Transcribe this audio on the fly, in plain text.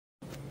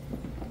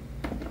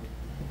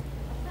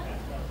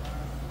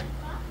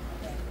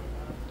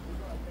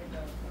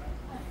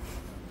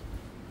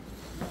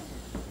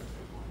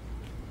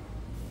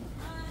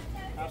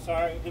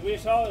sorry. We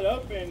saw it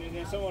open and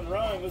then someone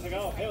run. It was like,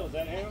 oh, hell, is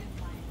that him?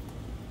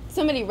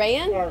 Somebody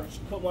ran? Or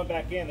put one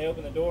back in. They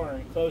opened the door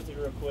and closed it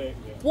real quick.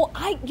 Yeah. Well,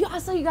 I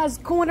saw you guys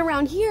going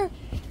around here.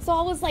 So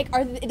I was like,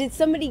 did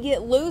somebody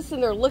get loose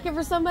and they're looking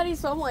for somebody?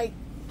 So I'm like,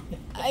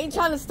 I ain't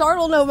trying to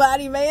startle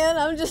nobody, man.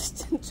 I'm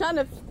just trying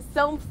to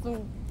sell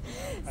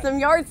some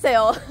yard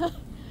sale.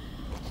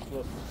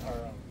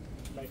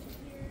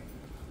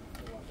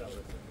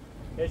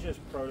 It's just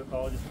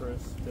protocol, just for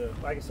us to,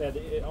 like I said,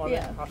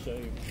 I'll show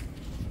you.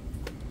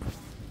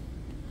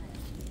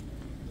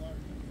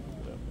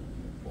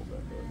 Pull back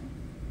up.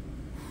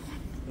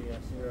 Yeah,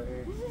 see right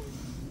here?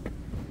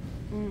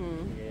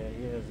 Yeah,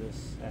 he has this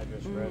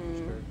address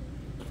registered.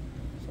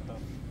 So,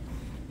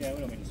 yeah, we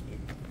don't mean to speak.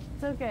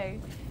 It's okay.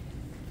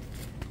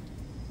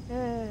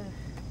 Did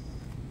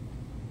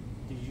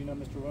you know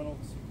Mr.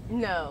 Reynolds?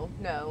 No.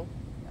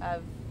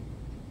 I've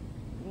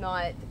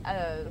not.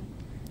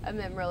 I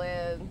met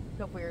Maria a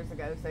couple years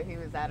ago, so he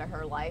was out of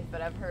her life,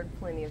 but I've heard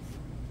plenty of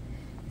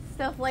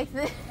stuff like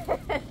this.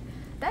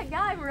 That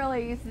guy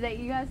Maria used to date.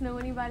 You guys know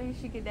anybody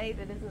she could date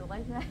that isn't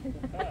like that?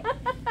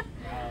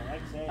 Like I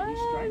said, he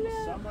strangled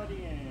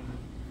somebody in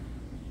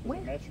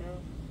Metro.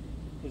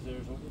 Because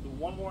there's the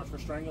one warrant for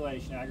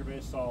strangulation,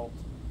 aggravated assault,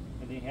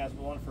 and then he has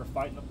one for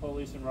fighting the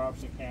police in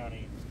Robertson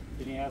County.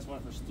 Then he has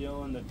one for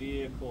stealing the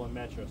vehicle in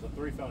Metro. So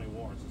 3 felony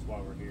warrants is why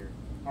we're here.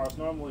 Or else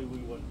normally we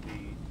wouldn't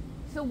be.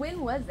 So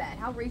when was that?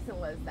 How recent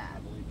was that? I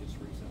believe just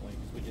recently.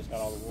 We just got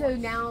all the warrants.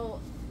 So now,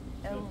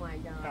 oh my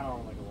God. Kind of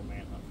on like a little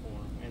manhunt for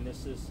him. And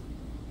this is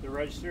the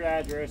registered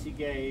address he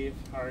gave,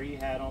 or he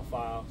had on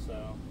file,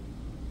 so.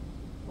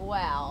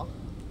 Wow.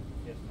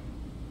 Yes, ma'am.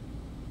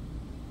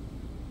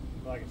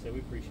 Like I said, we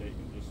appreciate you.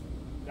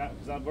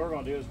 Because what we're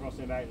going to do is we're going to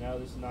send back, no,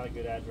 this is not a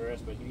good address,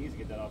 but he needs to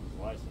get that off his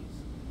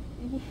license.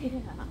 Yeah.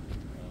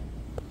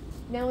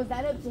 Now, is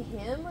that up to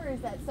him, or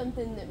is that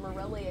something that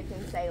Morelia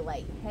can say,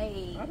 like,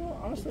 hey? I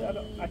can't answer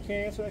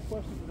that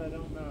question because I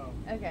don't know.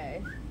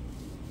 Okay.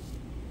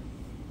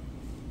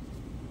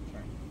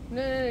 Sorry.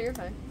 No, you're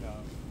fine. No.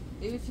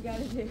 Do what you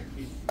gotta do.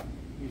 He's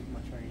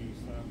my trainee,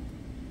 so.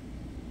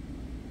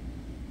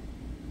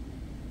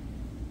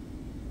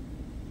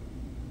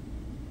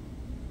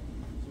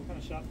 So what kind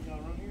of shop do y'all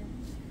run here?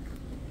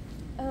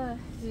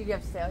 So you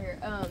have to stay out here.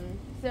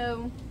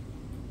 So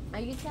I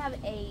used to have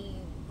a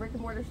brick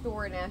and mortar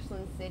store in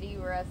Ashland City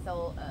where I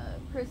sell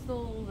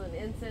crystals and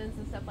incense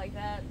and stuff like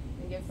that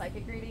and give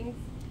psychic readings.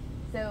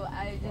 So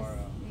I just,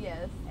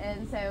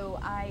 and so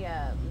I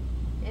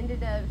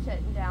ended up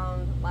shutting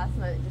down last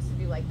month just to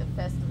do like the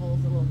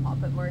festivals and little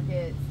pop-up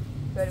markets,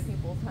 go to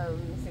people's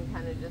homes and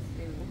kind of just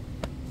do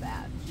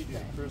that. You do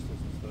crystals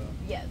and stuff.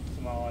 Yes.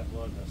 So my wife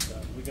loves that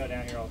stuff. We go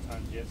down here all the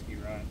time to jet ski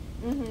ride.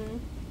 Mm-hmm.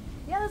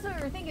 Yeah, that's what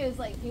we were thinking, is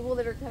like people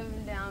that are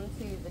coming down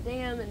to the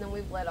dam, and then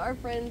we've let our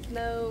friends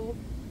know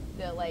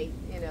that, like,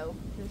 you know,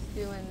 just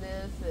doing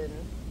this, and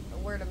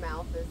word of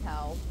mouth is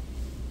how.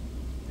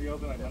 Are you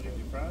open like Monday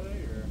through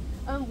Friday,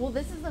 or? Well,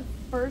 this is the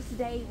first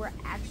day we're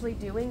actually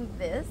doing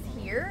this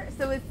here,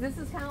 so this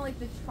is kind of like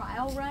the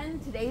trial run.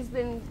 Today's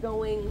been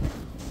going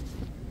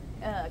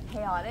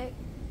chaotic.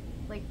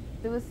 Like,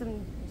 there was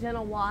some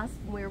gentle wasp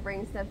when we were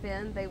bringing stuff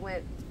in. They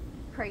went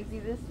crazy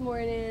this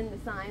morning. The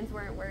signs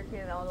weren't working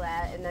and all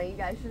that, and now you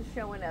guys are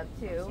showing up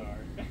too.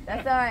 Sorry.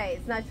 That's all right.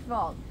 It's not your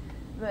fault,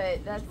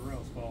 but that's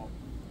Real's fault.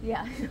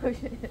 Yeah.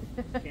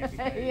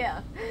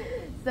 Yeah.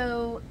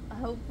 So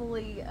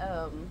hopefully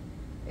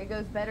it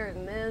goes better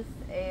than this,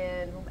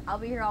 and I'll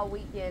be here all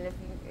weekend if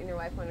you and your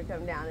wife want to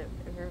come down if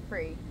you're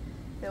free.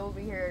 So we'll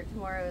be here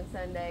tomorrow and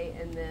Sunday,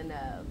 and then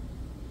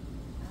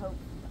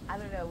I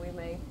don't know, we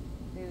may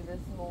do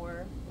this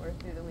more or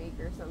through the week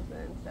or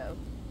something. So.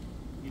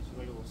 Get you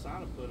like a little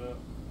sign to put up.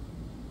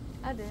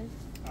 I did.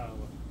 Oh,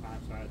 well,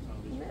 I'm sorry, I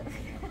told you.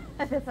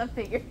 That's I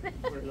figured.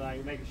 We're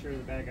like making sure the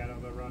bad guy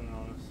don't go running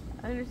on us.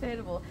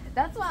 Understandable.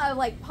 That's why I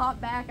like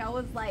popped back. I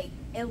was like,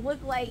 it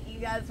looked like you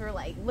guys were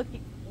like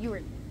you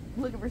were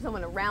looking for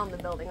someone around the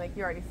building, like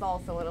you already saw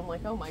someone. I'm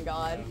like, oh my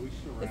God. Yeah, we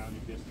surround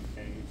you just in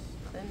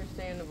case.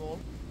 Understandable.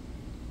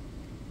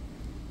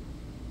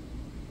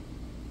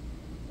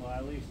 Well,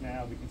 at least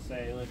now we can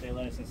say, look, they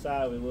let us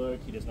inside. We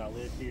looked. He does not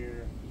live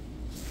here.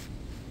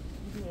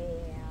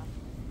 Yeah.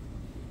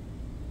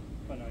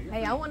 But no,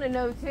 hey, I want to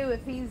know too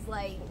if he's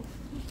like.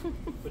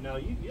 But no,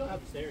 you don't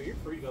have to stay there. You're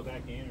free to go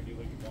back in or do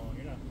what you want.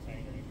 You're not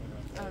detained or anything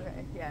like that.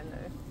 Okay. Yeah.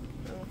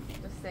 No.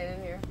 I'm just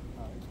standing here.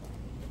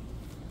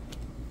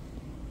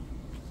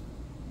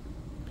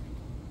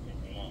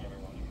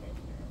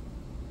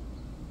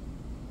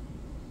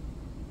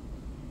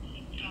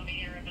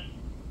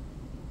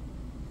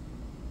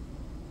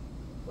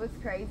 What's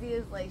crazy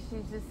is like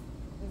she's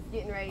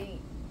getting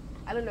ready.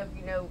 I don't know if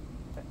you know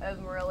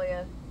of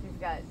Morelia. She's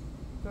got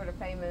sort of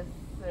famous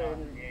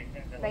and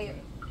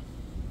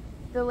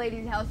the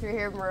lady's house right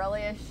here in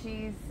Morelia.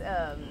 She's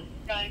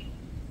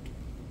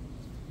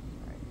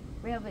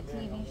we have a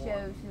TV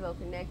show. She's well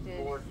connected.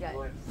 She's got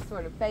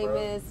sort of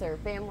famous, her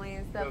family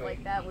and stuff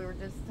like that. We were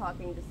just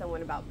talking to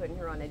someone about putting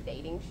her on a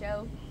dating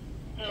show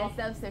and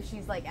stuff. So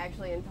she's like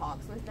actually in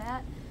talks with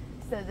that.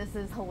 So this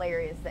is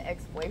hilarious. The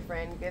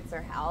ex-boyfriend gets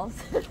her house.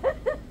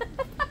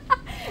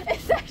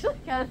 It's actually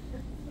kind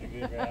of a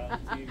good reality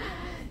TV.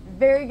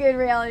 Very good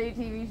reality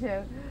TV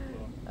show.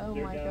 Cool. Oh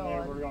They're my down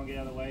god. There. We're gonna get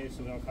out of the way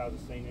so we don't cause a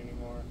scene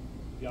anymore.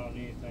 If y'all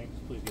need anything,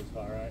 just please get a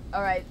spot, alright?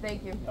 Alright,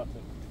 thank you. Y'all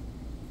too.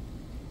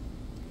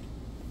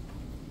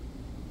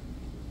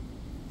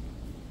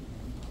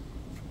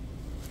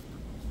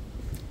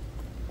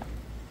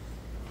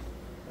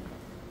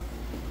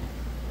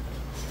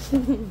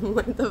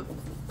 What the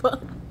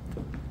fuck?